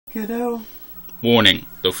Kiddo. Warning,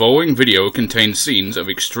 the following video contains scenes of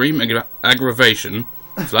extreme aggravation,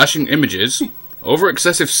 flashing images,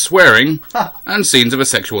 over-excessive swearing, and scenes of a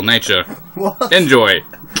sexual nature. What? Enjoy!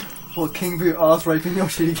 What, King Boot arse raping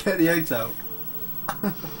Yoshi to get the eggs out?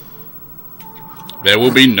 There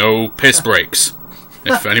will be no piss breaks.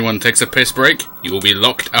 If anyone takes a piss break, you will be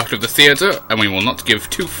locked out of the theatre, and we will not give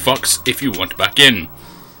two fucks if you want back in.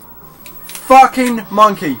 Fucking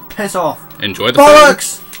monkey, piss off. Enjoy the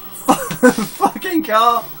Bollocks! Fucking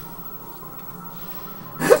car!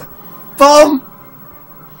 Bomb!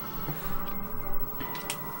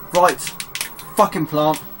 Right. Fucking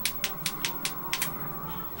plant.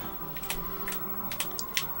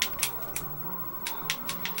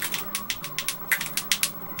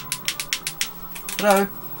 Hello,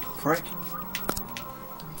 prick.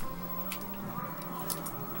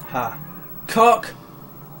 Ha. Cock!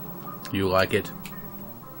 You like it?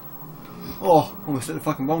 Oh, almost hit the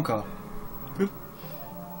fucking bomb car.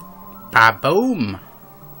 Ba-boom!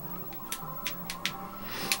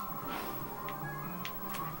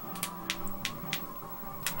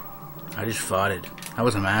 I just farted. That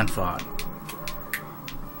was a man fart.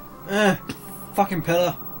 Fucking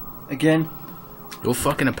pillar. Again. You're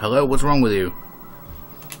fucking a pillow? What's wrong with you?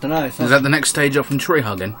 Dunno, Is that the next stage up from tree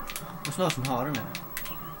hugging? It's nice and hard, isn't it?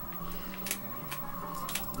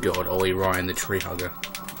 God, Ollie Ryan, the tree hugger.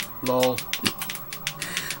 Lol.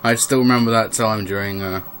 I still remember that time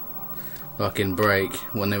during fucking break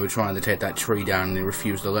when they were trying to take that tree down and they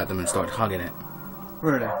refused to let them and started hugging it.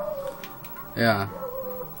 Really? Yeah.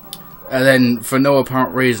 And then, for no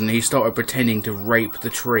apparent reason, he started pretending to rape the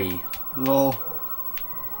tree. Lol.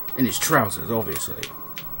 In his trousers, obviously.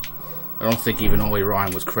 I don't think even Ollie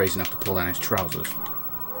Ryan was crazy enough to pull down his trousers.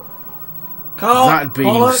 Carl, That being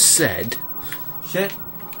bollocks. said... Shit.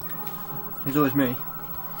 It's always me.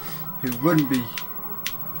 Who wouldn't be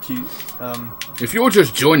to, If you're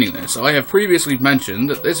just joining this, I have previously mentioned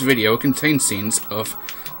that this video contains scenes of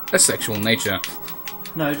a sexual nature.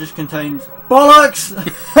 No, it just contains bollocks!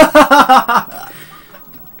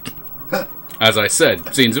 As I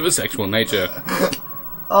said, scenes of a sexual nature.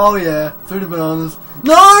 Oh yeah, through the bananas.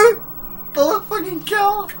 No! Oh, the fucking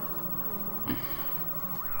car!